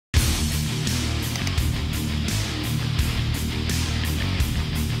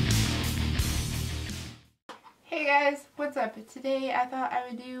Hey guys, what's up? Today I thought I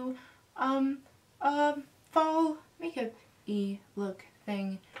would do a fall makeup-y look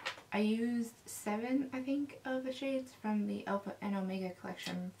thing. I used 7, I think, of the shades from the Alpha and Omega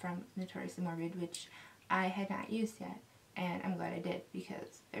collection from Notoriously Morbid, which I had not used yet, and I'm glad I did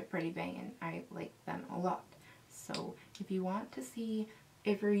because they're pretty banging. I like them a lot. So if you want to see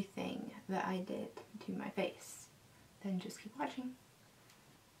everything that I did to my face, then just keep watching.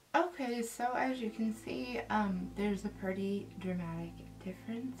 Okay, so as you can see, there's a pretty dramatic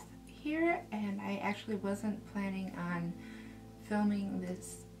difference here, and I actually wasn't planning on filming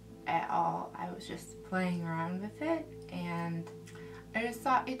this at all. I was just playing around with it, and I just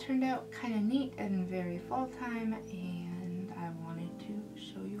thought it turned out kind of neat and very fall time, and I wanted to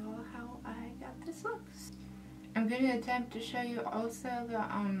show you all how I got this look. I'm going to attempt to show you also the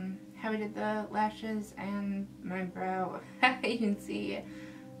how I did the lashes and my brow. You can see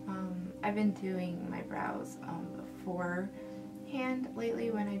I've been doing my brows beforehand lately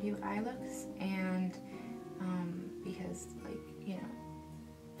when I do eye looks, and because, like, you know,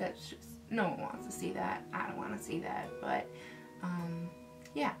 that's just, no one wants to see that. I don't want to see that, but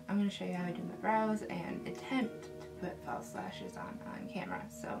yeah, I'm going to show you how I do my brows and attempt to put false lashes on camera,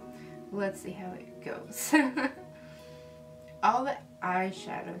 so let's see how it goes. All the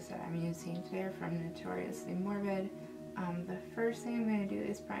eyeshadows that I'm using today are from Notoriously Morbid. The first thing I'm going to do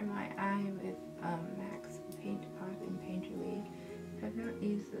is prime my eye with MAC's Paint Pot and Painterly. I've not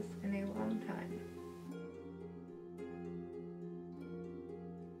used this in a long time.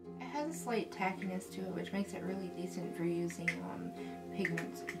 It has a slight tackiness to it, which makes it really decent for using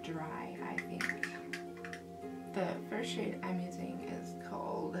pigments dry, I think. The first shade I'm using is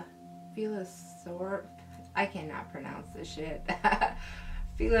called philisophoscope. I cannot pronounce this shit.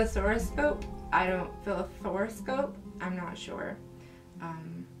 Philisophoscope? Philisophoscope? I'm not sure.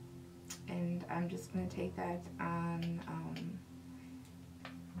 And I'm just going to take that on,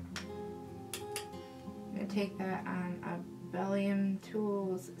 a Bellium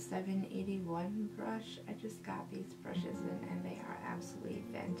Tools 781 brush. I just got these brushes and they are absolutely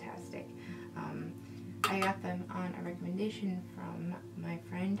fantastic. I got them on a recommendation from my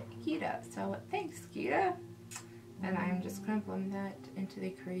friend Kita, so thanks Kita! And I'm just going to blend that into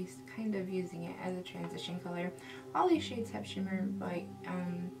the crease, kind of using it as a transition color. All these shades have shimmer, but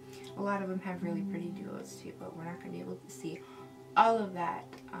a lot of them have really pretty duos too, but we're not going to be able to see all of that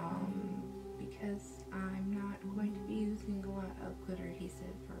because I'm not going to be using a lot of glitter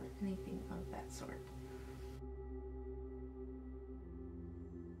adhesive or anything of that sort.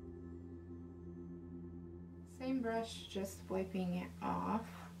 Same brush, just wiping it off.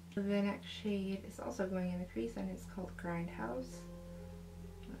 The next shade is also going in the crease, and it's called Grindhouse.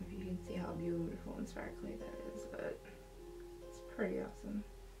 I don't know if you can see how beautiful and sparkly that is, but it's pretty awesome.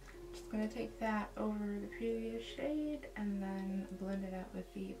 Just going to take that over the previous shade and then blend it out with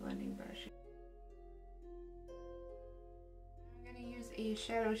the blending brush. I'm going to use a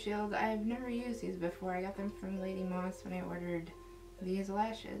shadow shield. I've never used these before. I got them from Lady Moss when I ordered these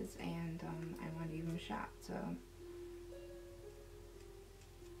lashes, and I wanted to give them a shot, so.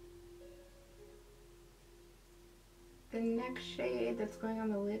 The next shade that's going on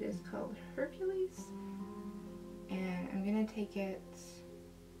the lid is called Hercules, and I'm going to take it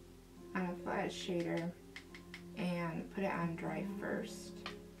on a flat shader and put it on dry first.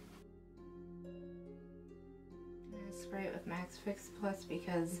 I'm going to spray it with MAC's Fix Plus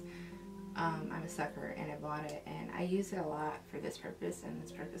because I'm a sucker and I bought it, and I use it a lot for this purpose and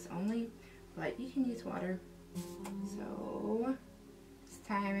this purpose only, but you can use water. So this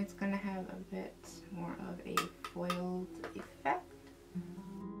time it's going to have a bit more of a foiled effect. I'm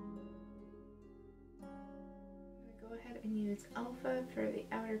going to go ahead and use Apha for the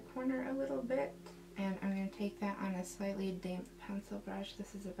outer corner a little bit, and I'm going to take that on a slightly damp pencil brush.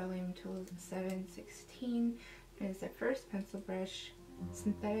 This is a Bellium Tools 716. It is the first pencil brush,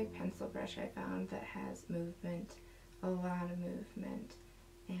 synthetic pencil brush I found that has movement, a lot of movement,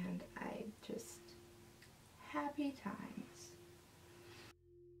 and I just happy times.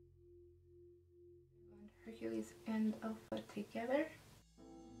 Hercules and Apha together.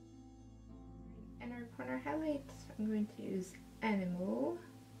 Inner corner highlights, I'm going to use Animal.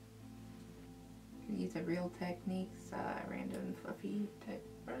 These are Real Techniques, random fluffy type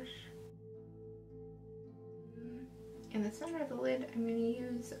brush. In the center of the lid, I'm going to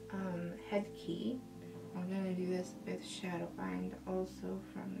use Head Key. I'm going to do this with Shadow Bind, also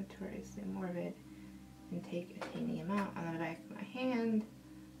from Notoriously Morbid, and take a teeny amount on the back of my hand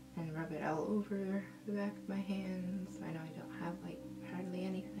and rub it all over the back of my hand so I know I don't have like hardly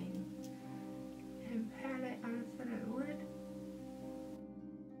anything, and pat it on the center of the lid.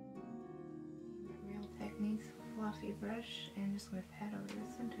 Real Techniques glossy brush and just going to pat over the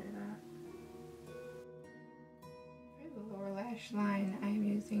center of that. For the lower lash line, I am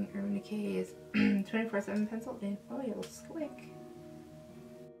using Urban Decay's 24/7 pencil in oil slick.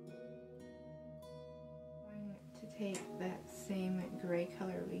 I'm going to take that same gray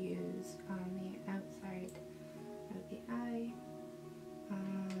color we use on the outside of the eye,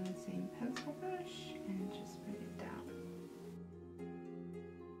 same pencil brush, and just bring it down.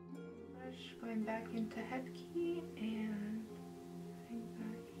 Brush going back into head key and putting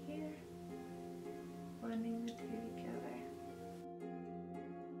back here, blending the two together.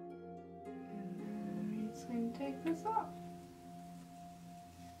 And then I'm just going to take this off.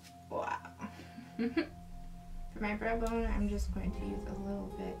 Wow. For my brow bone, I'm just going to use a little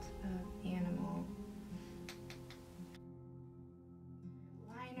bit of animal.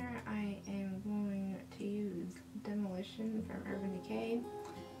 Liner, I am going to use Demolition from Urban Decay.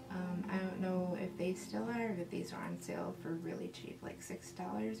 I don't know if they still are, but these are on sale for really cheap, like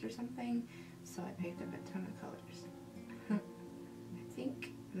 $6 or something, so I picked up a ton of colors. I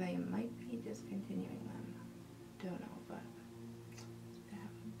think they might be discontinuing them. Don't know, but that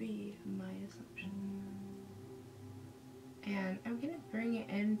would be my assumption. And I'm going to bring it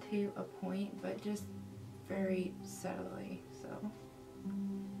into a point, but just very subtly, so.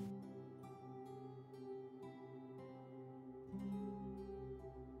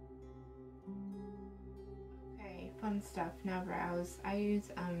 Fun stuff. Now brows. I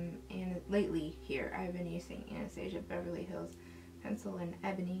use and lately here I've been using Anastasia Beverly Hills pencil in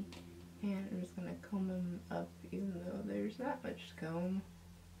ebony, and I'm just gonna comb them up even though there's not much comb,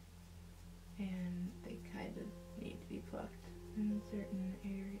 and they kind of need to be plucked in certain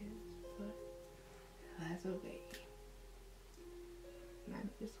areas, but that's okay. And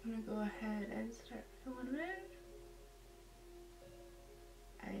I'm just gonna go ahead and start filling them in.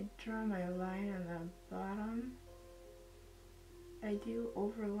 I draw my line on the bottom. I do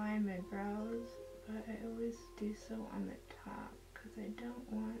overline my brows, but I always do so on the top because I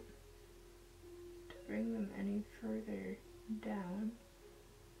don't want to bring them any further down.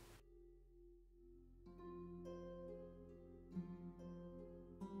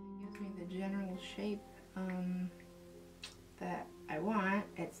 It gives me the general shape that I want.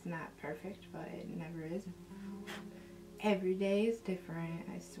 It's not perfect, but it never is. Every day is different,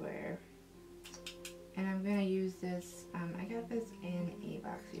 I swear. And I'm going to use this, I got this in a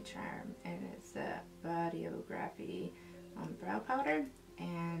BoxyCharm, and it's a Bodyography brow powder,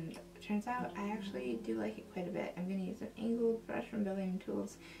 and it turns out I actually do like it quite a bit. I'm going to use an angled brush from Building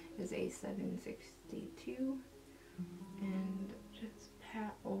Tools. It's a 762, and just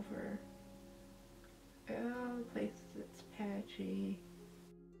pat over all the places it's patchy.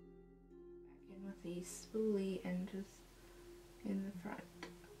 Back in with the spoolie and just in the front.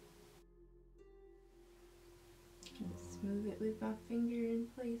 Smooth it with my finger in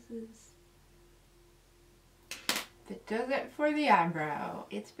places. That does it for the eyebrow.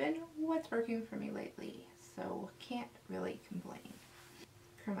 It's been what's working for me lately, so can't really complain.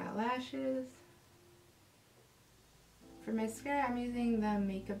 For my lashes, for mascara, I'm using the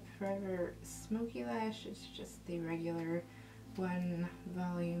Makeup Forever Smoky Lash. It's just the regular one,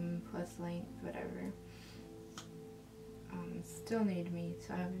 volume plus length, whatever. Still new to me,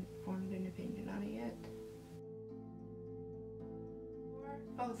 so I haven't formed an opinion on it yet.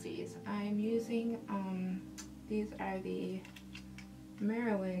 Falsies. I'm using, these are the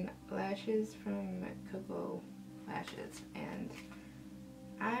Marilyn lashes from Cocoa Lashes, and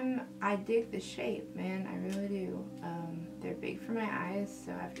I dig the shape, man, I really do. They're big for my eyes,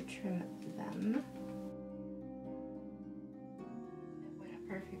 so I have to trim them. Definitely not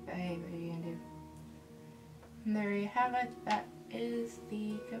perfect, but hey, what are you gonna do? And there you have it. That is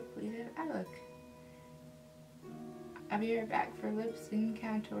the completed eye look. I'll be right back for lips and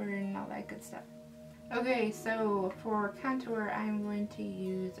contour and all that good stuff. Okay, so for contour, I'm going to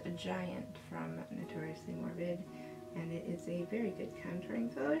use a Giant from Notoriously Morbid, and it is a very good contouring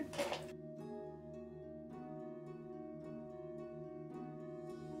filler.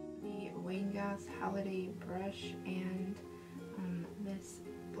 The Wayne Goss Holiday Brush, and this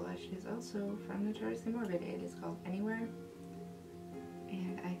blush is also from Notoriously Morbid. It is called Anywhere,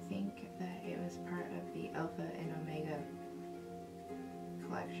 and I think that it was part of the Alpha and Omega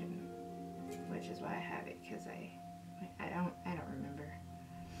collection, which is why I have it, because I don't remember.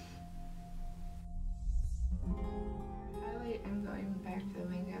 Highlight, I'm going back to the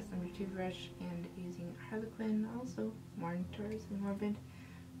Wayne Goss #2 brush and using Harlequin, also more Notoriously Morbid.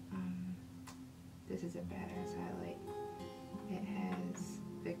 This is a badass highlight. It has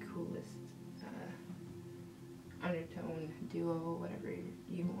the coolest undertone duo, whatever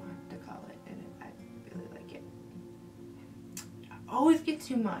you want to call it, and I really like it. always get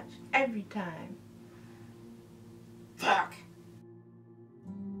too much. Every time. Fuck!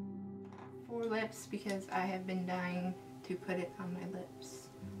 For lips, because I have been dying to put it on my lips,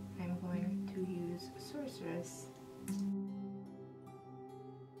 I'm going to use Sorceress. Boom,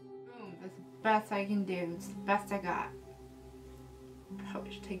 that's the best I can do. It's the best I got.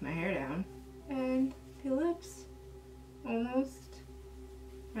 Probably should take my hair down. And the lips almost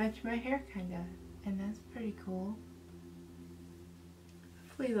match my hair kinda. And that's pretty cool.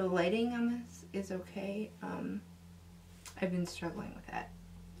 Hopefully the lighting on this is okay. I've been struggling with that.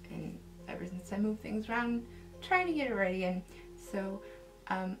 And ever since I moved things around, trying to get it right again. So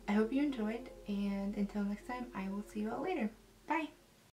I hope you enjoyed, and until next time, I will see you all later. Bye!